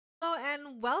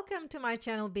welcome to my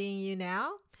channel Being You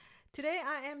Now. Today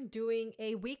I am doing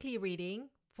a weekly reading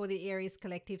for the Aries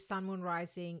collective Sun, Moon,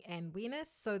 Rising and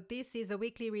Venus. So this is a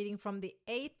weekly reading from the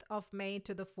 8th of May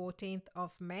to the 14th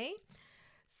of May.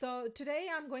 So today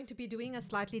I'm going to be doing a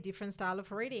slightly different style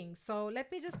of reading. So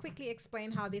let me just quickly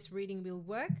explain how this reading will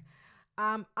work.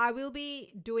 I will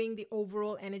be doing the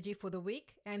overall energy for the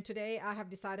week, and today I have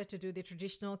decided to do the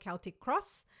traditional Celtic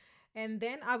cross. And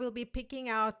then I will be picking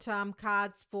out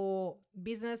cards for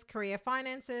business, career,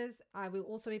 finances. I will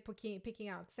also be picking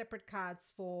out separate cards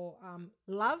for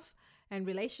love and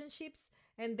relationships.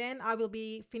 And then I will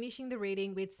be finishing the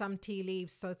reading with some tea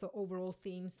leaves. So it's overall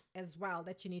themes as well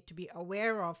that you need to be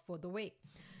aware of for the week.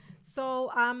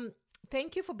 So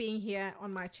thank you for being here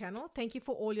on my channel. Thank you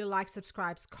for all your likes,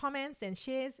 subscribes, comments, and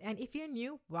shares. And if you're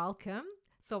new, welcome.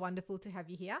 So wonderful to have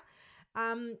you here.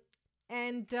 A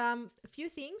few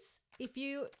things. If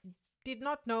you did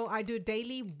not know, I do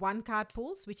daily one card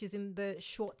pulls, which is in the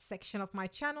short section of my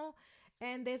channel.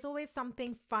 And there's always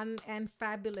something fun and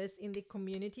fabulous in the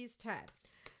communities tab.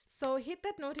 So hit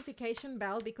that notification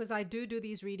bell because I do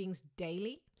these readings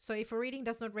daily. So if a reading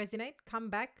does not resonate, come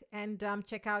back and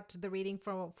check out the reading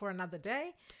for another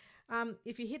day.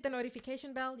 If you hit the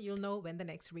notification bell, you'll know when the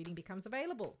next reading becomes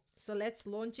available. So let's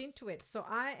launch into it. So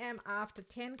I am after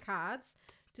 10 cards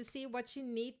to see what you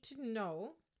need to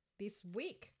know this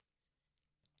week.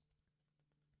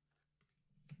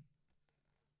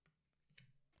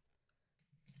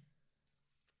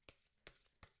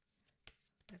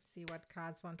 Let's see what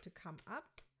cards want to come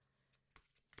up.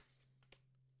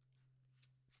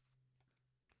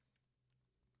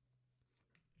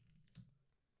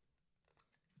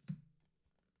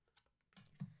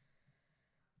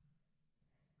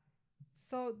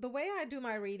 So the way I do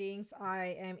my readings,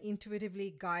 I am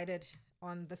intuitively guided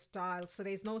on the style. So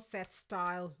there's no set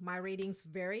style. My readings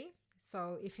vary.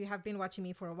 So if you have been watching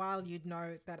me for a while, you'd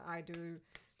know that I do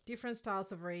different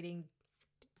styles of reading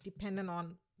depending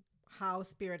on how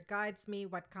spirit guides me,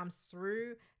 what comes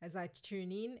through as I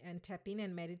tune in and tap in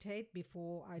and meditate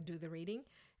before I do the reading.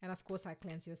 And of course, I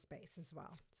cleanse your space as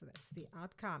well. So that's the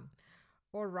outcome.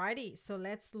 Alrighty, so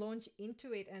let's launch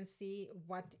into it and see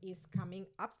what is coming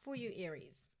up for you,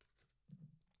 Aries.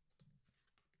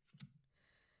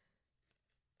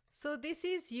 So this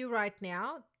is you right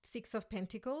now, Six of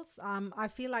Pentacles. I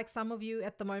feel like some of you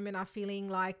at the moment are feeling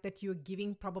like that you're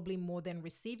giving probably more than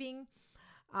receiving.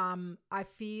 I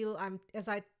feel as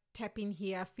I tap in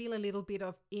here, I feel a little bit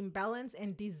of imbalance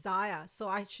and desire. So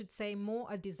I should say more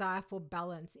a desire for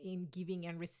balance in giving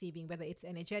and receiving, whether it's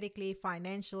energetically,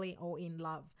 financially, or in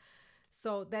love.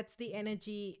 So that's the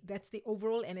energy, that's the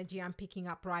overall energy I'm picking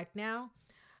up right now.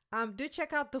 Do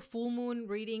check out the full moon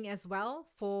reading as well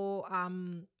for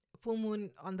full moon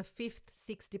on the 5th,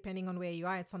 6th, depending on where you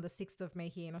are. It's on the 6th of May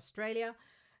here in Australia.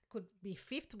 Could be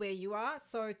 5th where you are,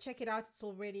 so check it out. It's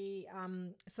already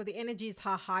so the energies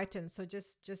are heightened, so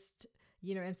just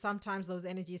you know, and sometimes those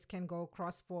energies can go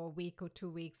across for a week or 2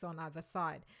 weeks on either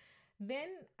side. Then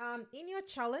in your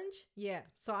challenge, yeah,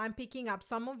 so I'm picking up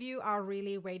some of you are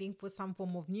really waiting for some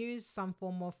form of news, some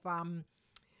form of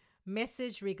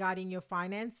message regarding your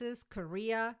finances,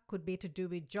 career, could be to do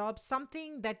with jobs,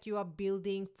 something that you are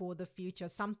building for the future,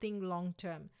 something long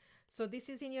term. So this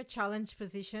is in your challenge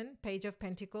position, Page of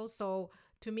Pentacles. So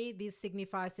to me, this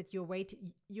signifies that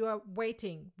you are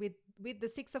waiting with the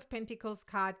Six of Pentacles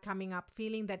card coming up,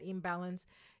 feeling that imbalance,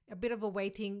 a bit of a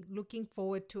waiting, looking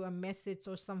forward to a message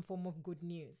or some form of good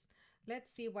news. Let's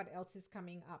see what else is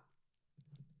coming up.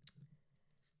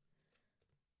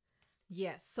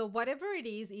 Yes, so whatever it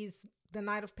is the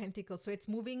Knight of Pentacles. So it's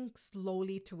moving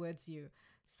slowly towards you.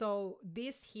 So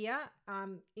this here,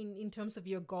 in terms of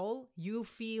your goal, you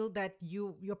feel that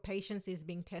your patience is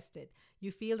being tested.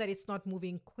 You feel that it's not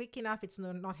moving quick enough, it's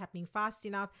not happening fast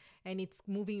enough, and it's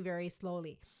moving very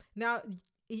slowly. Now,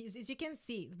 as you can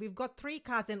see, we've got 3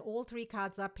 cards, and all 3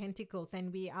 cards are Pentacles,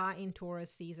 and we are in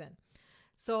Taurus season.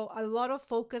 So a lot of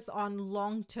focus on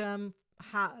long-term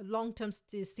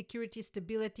security,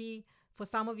 stability. For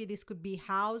some of you, this could be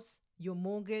house, your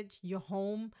mortgage, your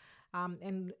home.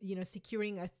 And you know,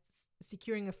 securing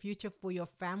a future for your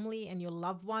family and your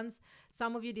loved ones.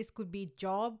 Some of you, this could be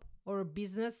job or a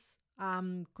business,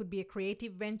 could be a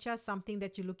creative venture, something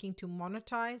that you're looking to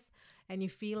monetize, and you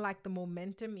feel like the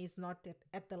momentum is not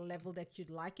at the level that you'd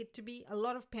like it to be. A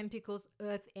lot of Pentacles,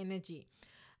 earth energy.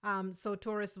 So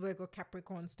Taurus, Virgo,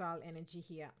 Capricorn style energy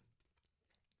here.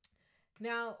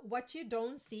 Now, what you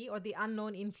don't see, or the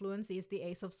unknown influence, is the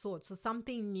Ace of Swords. So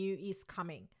something new is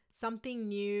coming. Something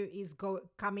new is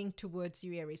coming towards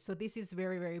you, Aries. So this is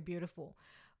very, very beautiful.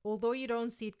 although you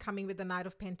don't see it coming with the Knight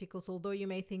of Pentacles, although you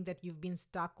may think that you've been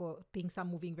stuck or things are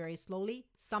moving very slowly,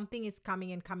 something is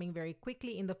coming and coming very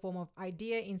quickly in the form of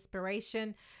idea,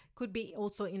 inspiration, could be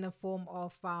also in the form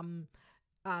of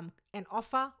an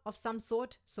offer of some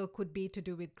sort. So it could be to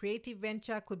do with creative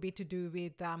venture, could be to do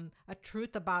with a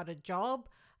truth about a job,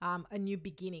 a new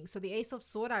beginning. So the Ace of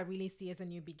Sword I really see as a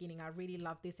new beginning. I really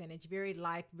love this energy. Very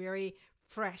light, very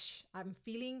fresh. I'm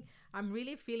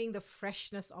really feeling the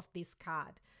freshness of this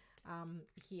card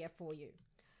here for you.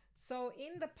 So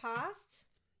in the past,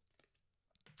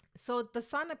 so the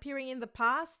sun appearing in the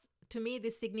past, to me,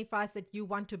 this signifies that you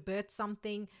want to birth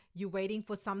something, you're waiting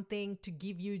for something to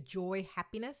give you joy,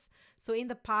 happiness. So in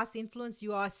the past influence,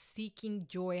 you are seeking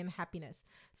joy and happiness.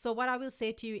 So what I will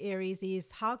say to you, Aries, is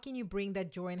how can you bring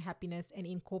that joy and happiness and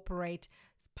incorporate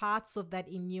parts of that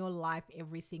in your life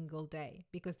every single day?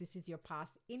 Because this is your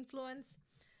past influence.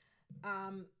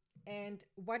 And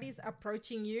what is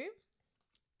approaching you?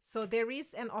 So there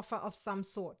is an offer of some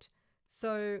sort.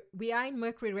 So we are in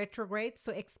Mercury retrograde,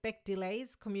 so expect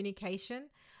delays, communication.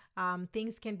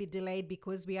 Things can be delayed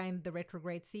because we are in the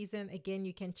retrograde season. Again,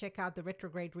 you can check out the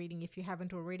retrograde reading if you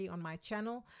haven't already on my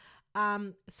channel.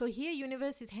 So here,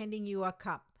 universe is handing you a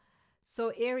cup.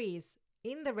 So Aries,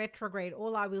 in the retrograde,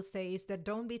 all I will say is that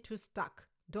don't be too stuck.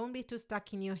 Don't be too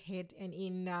stuck in your head and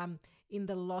in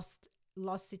the lost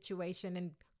situation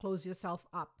and close yourself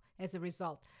up as a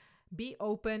result. Be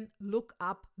open, look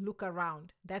up, look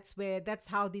around. That's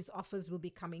how these offers will be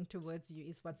coming towards you,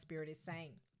 is what Spirit is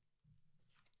saying.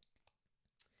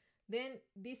 Then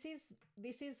this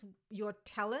is your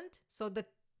talent. So the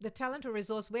talent or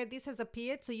resource where this has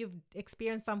appeared. So you've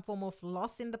experienced some form of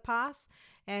loss in the past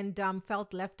and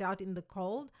felt left out in the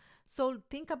cold. So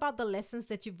think about the lessons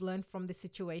that you've learned from the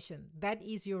situation. That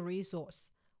is your resource.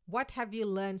 What have you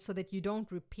learned so that you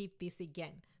don't repeat this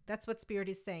again? That's what Spirit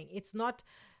is saying. It's not,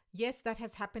 yes, that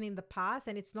has happened in the past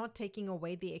and it's not taking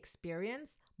away the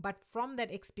experience, but from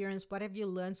that experience, what have you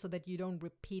learned so that you don't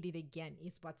repeat it again,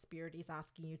 is what Spirit is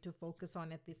asking you to focus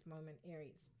on at this moment,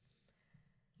 Aries.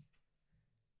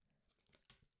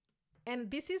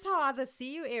 And this is how others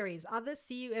see you, Aries. Others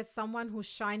see you as someone who's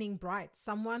shining bright,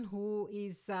 someone who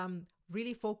is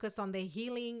really focused on their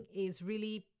healing, is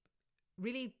really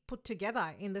put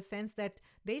together in the sense that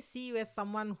they see you as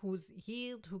someone who's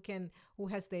healed, who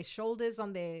has their shoulders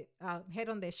on their head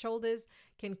on their shoulders,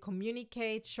 can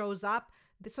communicate, shows up.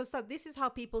 So this is how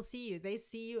people see you. They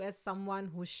see you as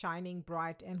someone who's shining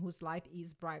bright and whose light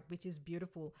is bright, which is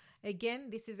beautiful. Again,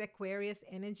 this is Aquarius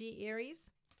energy, Aries.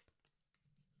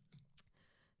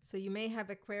 So you may have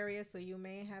Aquarius, or you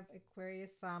may have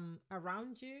Aquarius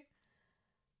around you.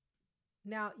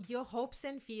 Now, your hopes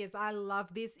and fears, I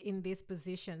love this in this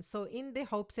position. So in the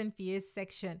hopes and fears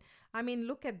section, I mean,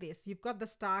 look at this. You've got the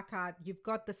Star card, you've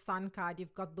got the Sun card,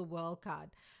 you've got the World card.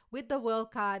 With the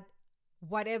World card,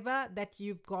 whatever that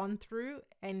you've gone through,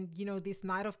 and, you know, this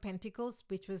Knight of Pentacles,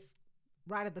 which was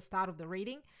right at the start of the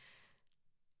reading,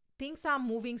 things are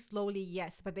moving slowly,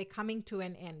 yes, but they're coming to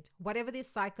an end. Whatever this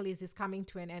cycle is coming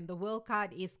to an end. The World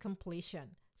card is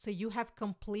completion. So you have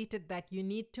completed that. You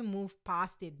need to move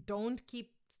past it. Don't keep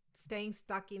staying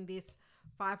stuck in this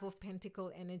Five of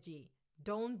Pentacle energy.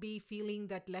 Don't be feeling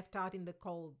that left out in the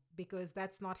cold, because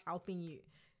that's not helping you.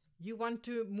 You want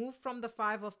to move from the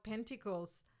Five of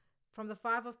Pentacles,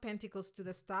 to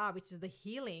the Star, which is the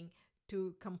healing,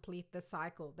 to complete the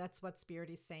cycle. That's what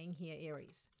Spirit is saying here,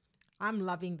 Aries. I'm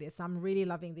loving this. I'm really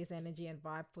loving this energy and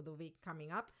vibe for the week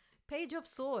coming up. Page of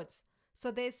Swords. So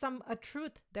there's a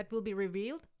truth that will be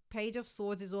revealed. Page of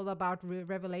Swords is all about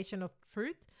revelation of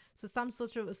truth. So some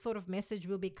sort of message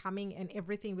will be coming and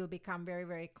everything will become very,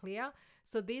 very clear.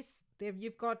 So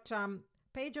you've got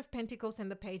Page of Pentacles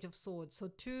and the Page of Swords. So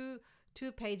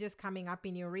two pages coming up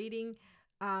in your reading,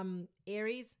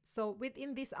 Aries. So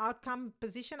within this outcome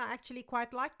position, I actually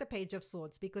quite like the Page of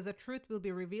Swords, because the truth will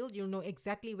be revealed. You'll know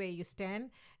exactly where you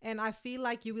stand. And I feel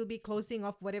like you will be closing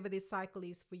off whatever this cycle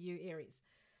is for you, Aries.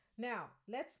 Now,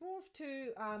 let's move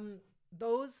to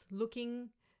those looking.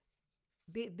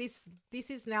 This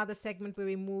is now the segment where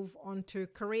we move on to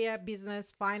career,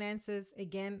 business, finances.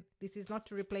 Again, this is not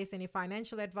to replace any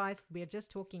financial advice. We are just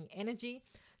talking energy.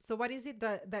 So what is it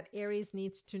that Aries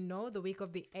needs to know the week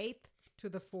of the 8th to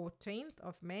the 14th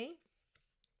of May?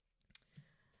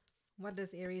 What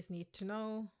does Aries need to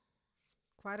know?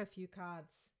 Quite a few cards.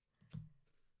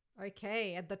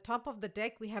 Okay, at the top of the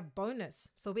deck, we have bonus.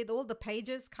 So with all the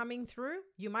pages coming through,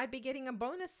 you might be getting a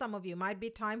bonus. Some of you might be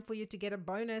time for you to get a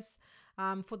bonus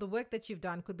for the work that you've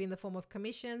done. Could be in the form of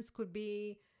commissions, could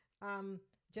be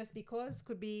just because,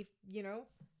 could be, you know,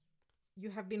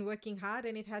 you have been working hard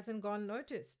and it hasn't gone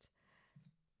noticed.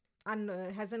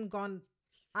 hasn't gone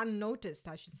unnoticed,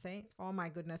 I should say. Oh my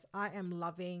goodness, I am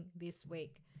loving this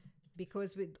week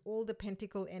because with all the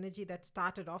pentacle energy that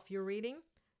started off your reading,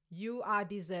 you are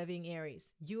deserving,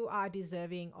 Aries. You are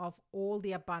deserving of all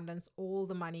the abundance, all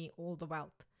the money, all the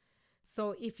wealth.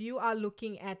 So if you are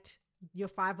looking at your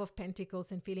five of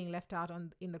pentacles and feeling left out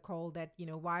on in the cold, that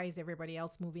why is everybody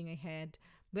else moving ahead,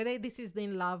 whether this is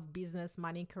in love, business,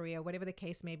 money, career, whatever the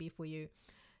case may be for you,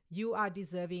 you are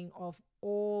deserving of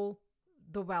all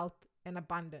the wealth and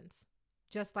abundance,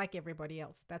 just like everybody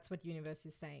else. That's what universe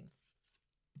is saying.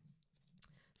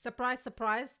 Surprise,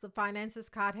 surprise, the finances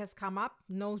card has come up.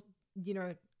 No, you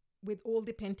know, with all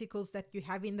the pentacles that you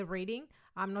have in the reading,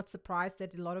 I'm not surprised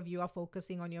that a lot of you are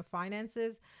focusing on your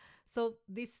finances. So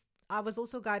this, I was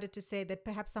also guided to say that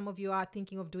perhaps some of you are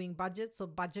thinking of doing budgets.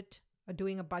 So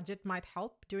doing a budget might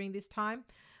help during this time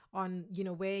on,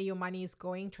 where your money is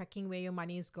going, tracking where your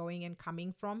money is going and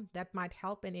coming from. That might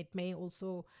help. And it may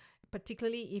also,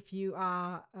 particularly if you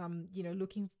are,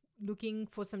 looking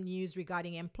for some news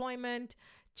regarding employment,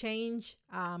 change,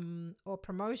 or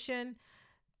promotion,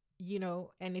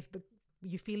 and if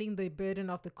you're feeling the burden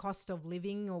of the cost of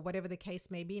living or whatever the case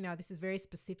may be. Now, this is very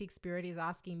specific. Spirit is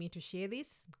asking me to share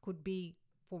this. Could be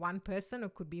for one person or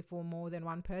could be for more than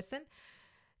one person.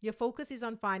 Your focus is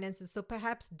on finances. So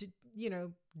perhaps,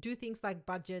 do things like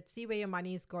budget, see where your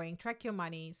money is going, track your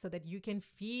money so that you can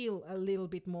feel a little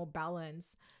bit more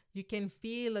balance. You can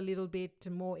feel a little bit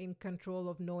more in control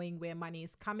of knowing where money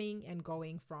is coming and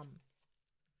going from.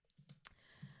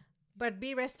 But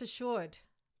be rest assured,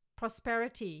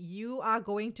 prosperity, you are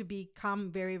going to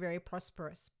become very, very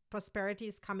prosperous. Prosperity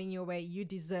is coming your way. You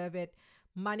deserve it.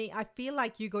 Money, I feel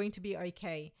like you're going to be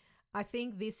okay. I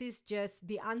think this is just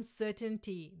the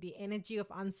uncertainty, the energy of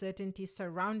uncertainty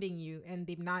surrounding you, and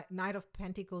the Knight of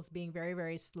Pentacles being very,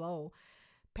 very slow.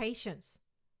 Patience.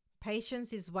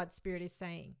 Patience is what Spirit is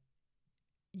saying.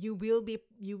 You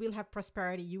will have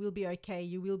prosperity. You will be okay.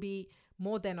 You will be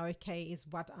more than okay, is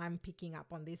what I'm picking up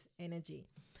on this energy.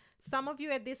 Some of you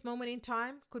at this moment in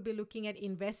time could be looking at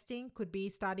investing, could be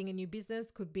starting a new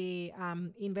business, could be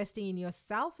investing in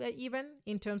yourself, even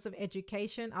in terms of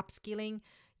education, upskilling.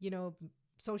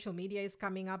 Social media is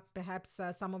coming up. Perhaps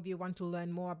some of you want to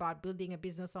learn more about building a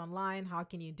business online. How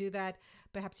can you do that?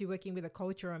 Perhaps you're working with a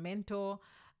coach or a mentor,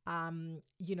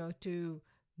 to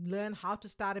learn how to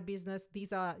start a business.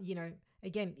 These are,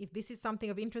 again, if this is something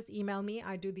of interest, email me.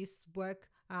 I do this work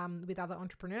with other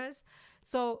entrepreneurs.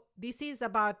 So this is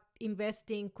about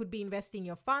investing, could be investing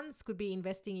your funds, could be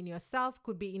investing in yourself,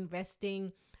 could be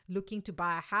investing, looking to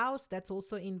buy a house. That's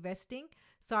also investing.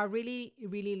 So I really,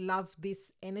 really love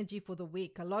this energy for the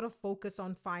week. A lot of focus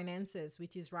on finances,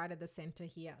 which is right at the center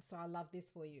here. So I love this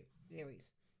for you,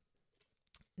 Aries.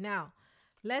 Now,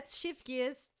 let's shift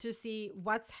gears to see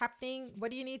what's happening. What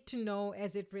do you need to know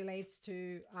as it relates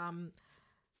to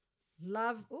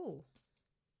love? Oh,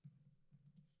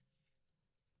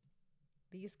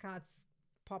 these cards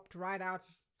popped right out.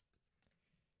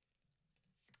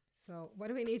 So what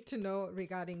do we need to know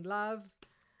regarding love?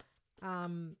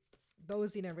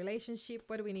 Those in a relationship,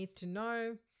 what do we need to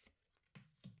know?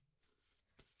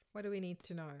 What do we need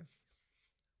to know?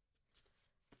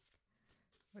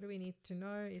 What do we need to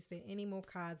know? Is there any more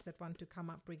cards that want to come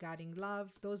up regarding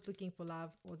love? Those looking for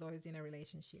love or those in a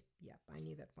relationship? Yep, I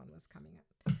knew that one was coming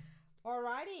up.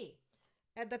 Alrighty.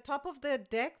 At the top of the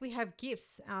deck, we have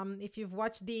gifts. If you've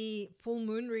watched the full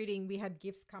moon reading, we had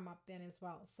gifts come up then as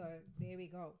well. So there we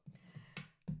go.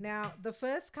 Now, the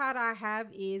first card I have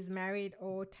is married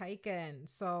or taken.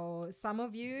 So some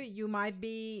of you, you might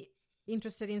be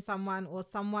interested in someone, or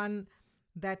someone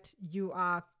that you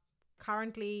are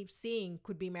currently seeing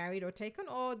could be married or taken,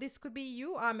 or this could be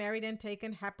you are married and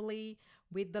taken happily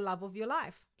with the love of your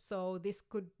life. So this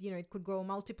could, it could go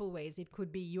multiple ways. It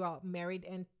could be you are married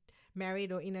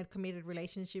or in a committed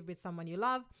relationship with someone you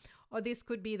love, or this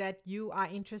could be that you are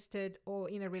interested or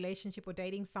in a relationship or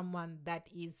dating someone that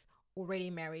is already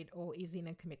married or is in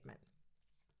a commitment.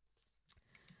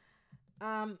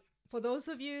 For those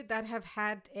of you that have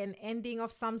had an ending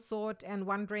of some sort and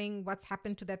wondering what's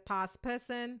happened to that past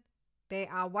person, they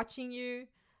are watching you.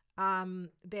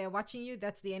 They're watching you.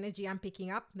 That's the energy I'm picking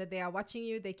up, that they are watching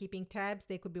you. They're keeping tabs.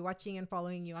 They could be watching and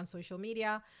following you on social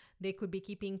media. They could be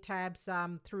keeping tabs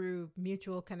through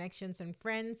mutual connections and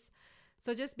friends.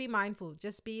 So just be mindful.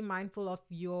 Just be mindful of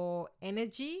your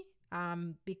energy,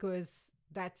 because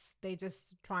they're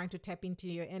just trying to tap into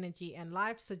your energy and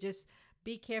life. So just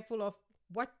be careful of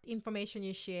what information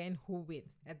you share and who with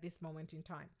at this moment in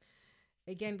time.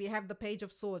 Again, we have the Page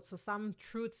of Swords. So some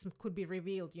truths could be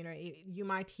revealed. You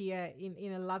might hear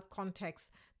in a love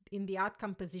context, in the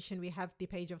outcome position, we have the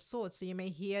Page of Swords. So you may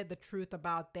hear the truth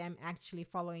about them actually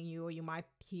following you, or you might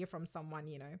hear from someone,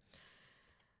 you know.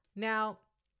 Now,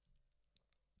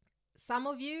 some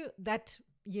of you that,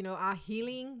 you know, are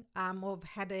healing, or have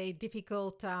had a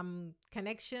difficult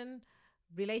connection,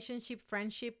 relationship,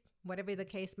 friendship, whatever the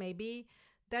case may be,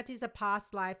 that is a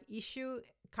past life issue,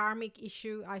 karmic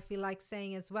issue, I feel like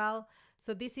saying as well.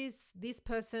 So this is this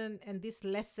person and this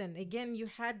lesson. Again, you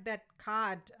had that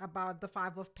card about the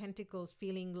Five of Pentacles,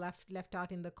 feeling left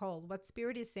out in the cold. What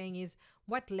Spirit is saying is,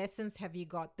 what lessons have you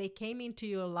got? They came into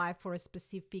your life for a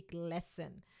specific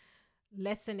lesson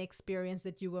experience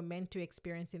that you were meant to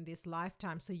experience in this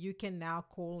lifetime. So you can now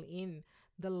call in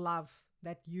the love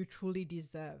that you truly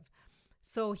deserve.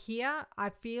 So here I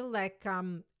feel like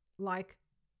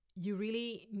you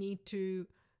really need to,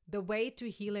 the way to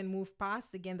heal and move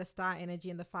past, again, the star energy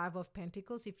and the Five of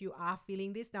Pentacles, if you are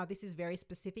feeling this. Now, this is very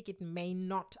specific. It may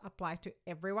not apply to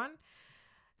everyone.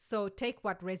 So take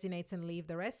what resonates and leave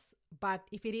the rest. But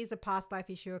if it is a past life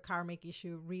issue, a karmic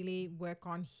issue, really work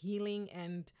on healing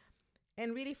and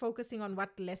really focusing on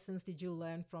what lessons did you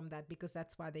learn from that, because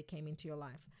that's why they came into your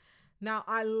life. Now,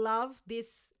 I love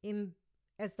this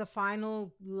as the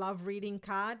final love reading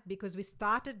card, because we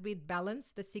started with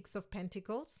balance, the Six of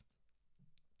Pentacles,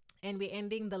 and we're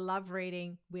ending the love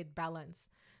reading with balance.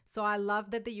 So I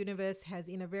love that the universe has,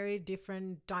 in a very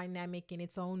different dynamic in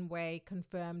its own way,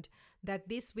 confirmed that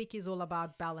this week is all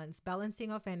about balance,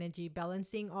 balancing of energy,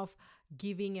 balancing of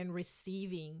giving and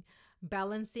receiving,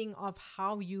 balancing of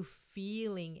how you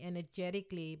feeling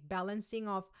energetically, balancing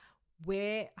of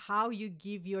how you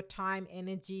give your time,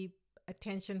 energy,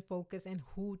 attention, focus, and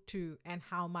who to and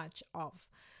how much of.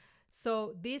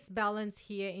 So this balance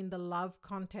here in the love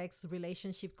context,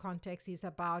 relationship context, is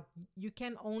about, you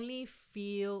can only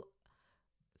feel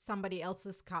somebody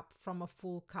else's cup from a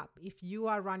full cup. If you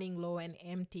are running low and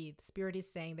empty, the Spirit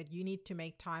is saying that you need to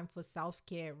make time for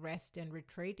self-care, rest, and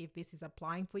retreat. If this is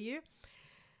applying for you,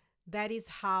 that is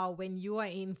how, when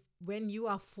you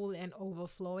are full and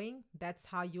overflowing, that's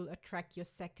how you'll attract your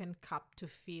second cup to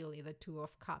feel, the Two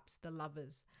of Cups, the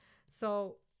Lovers.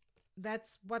 So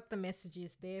that's what the message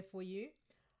is there for you.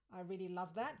 I really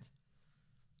love that.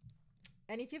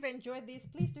 And if you've enjoyed this,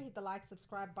 please do hit the like,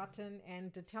 subscribe button,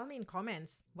 and tell me in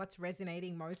comments what's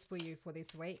resonating most for you for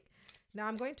this week. Now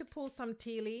I'm going to pull some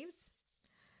tea leaves.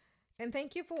 And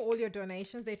thank you for all your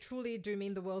donations. They truly do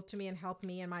mean the world to me and help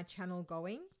me and my channel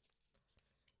going.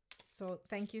 So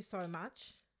thank you so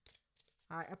much.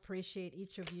 I appreciate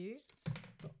each of you.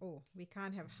 So, oh, we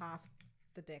can't have half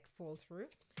the deck fall through.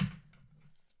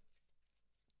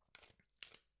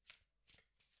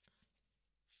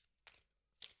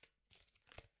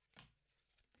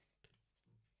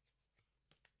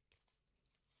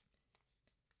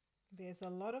 There's a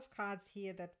lot of cards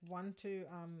here that want to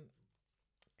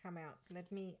come out.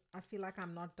 I feel like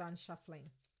I'm not done shuffling.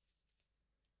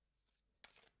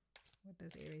 What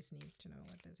does Aries need to know?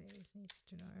 What does Aries needs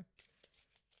to know?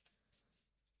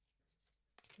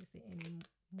 Is there any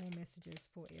more messages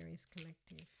for Aries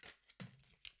Collective?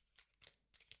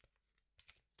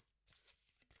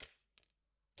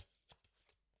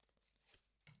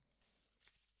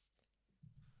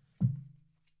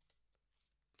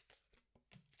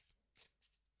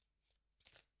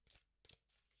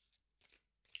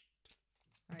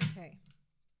 Okay.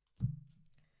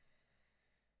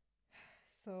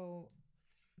 So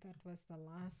that was the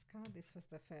last card. This was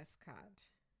the first card.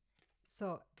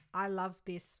 So I love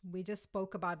this. We just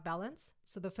spoke about balance.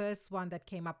 So the first one that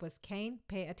came up was Cain.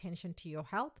 Pay attention to your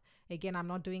health. Again, I'm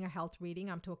not doing a health reading.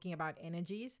 I'm talking about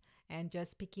energies and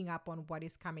just picking up on what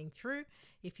is coming through.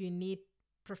 If you need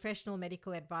professional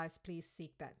medical advice, please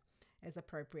seek that as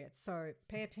appropriate. So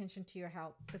pay attention to your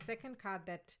health. The second card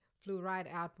that flew right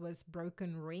out was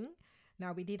Broken Ring.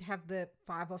 Now we did have the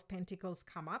Five of Pentacles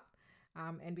come up.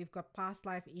 And we've got past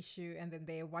life issue, and then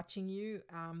they're watching you.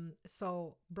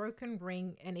 So broken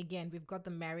ring, and again, we've got the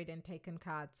married and taken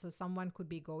card. So someone could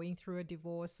be going through a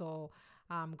divorce, or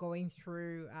going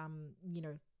through,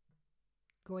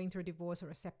 going through a divorce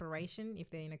or a separation if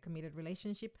they're in a committed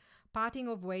relationship. Parting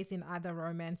of ways in either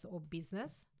romance or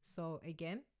business. So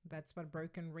again, that's what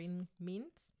broken ring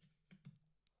means.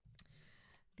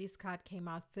 This card came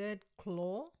out third,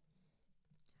 Claw.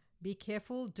 Be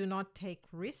careful, do not take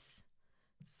risks.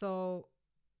 So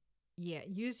yeah,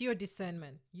 use your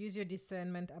discernment. Use your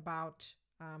discernment about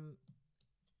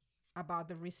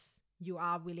the risks you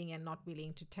are willing and not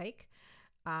willing to take.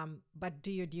 But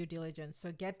do your due diligence.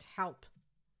 So get help.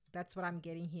 That's what I'm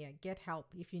getting here. Get help.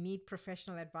 If you need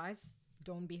professional advice,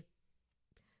 don't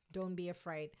be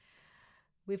afraid.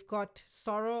 We've got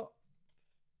sorrow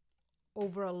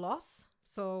over a loss.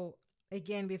 So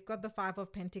again, we've got the Five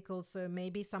of Pentacles. So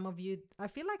maybe some of you, I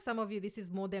feel like some of you, this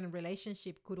is more than a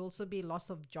relationship, could also be loss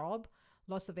of job,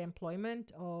 loss of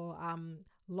employment, or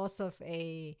loss of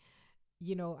a,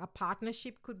 you know, a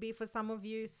partnership could be for some of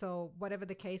you. So whatever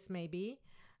the case may be,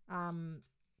 um,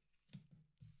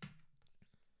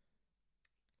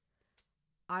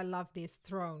 I love this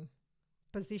throne,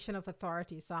 position of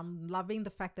authority. So I'm loving the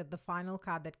fact that the final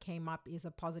card that came up is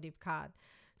a positive card.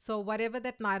 So whatever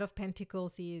that Knight of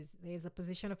Pentacles is, there's a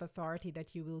position of authority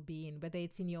that you will be in, whether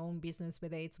it's in your own business,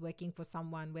 whether it's working for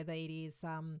someone, whether it is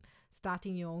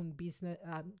starting your own business,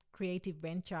 creative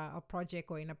venture or project,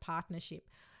 or in a partnership.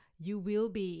 You will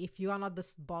be, if you are not the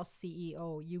boss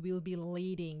CEO, you will be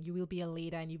leading, you will be a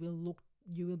leader, and you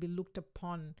will be looked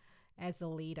upon as a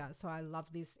leader. So I love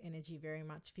this energy very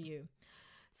much for you.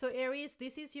 So Aries,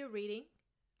 this is your reading.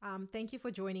 Thank you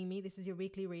for joining me. This is your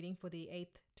weekly reading for the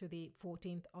 8th to the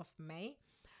 14th of May.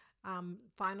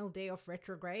 Final day of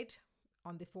retrograde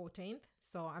on the 14th.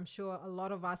 So I'm sure a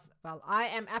lot of us, well, I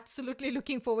am absolutely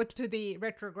looking forward to the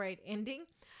retrograde ending,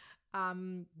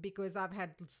 because I've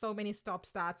had so many stop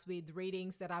starts with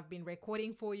readings that I've been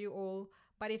recording for you all.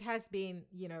 But it has been,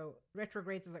 you know,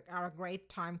 retrogrades are a great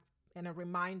time and a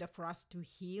reminder for us to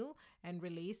heal and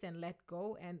release and let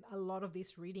go. And a lot of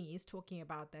this reading is talking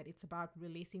about that. It's about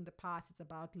releasing the past, it's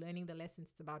about learning the lessons,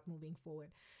 it's about moving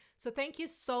forward. So thank you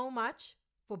so much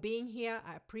for being here.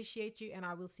 I appreciate you, and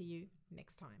I will see you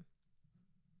next time.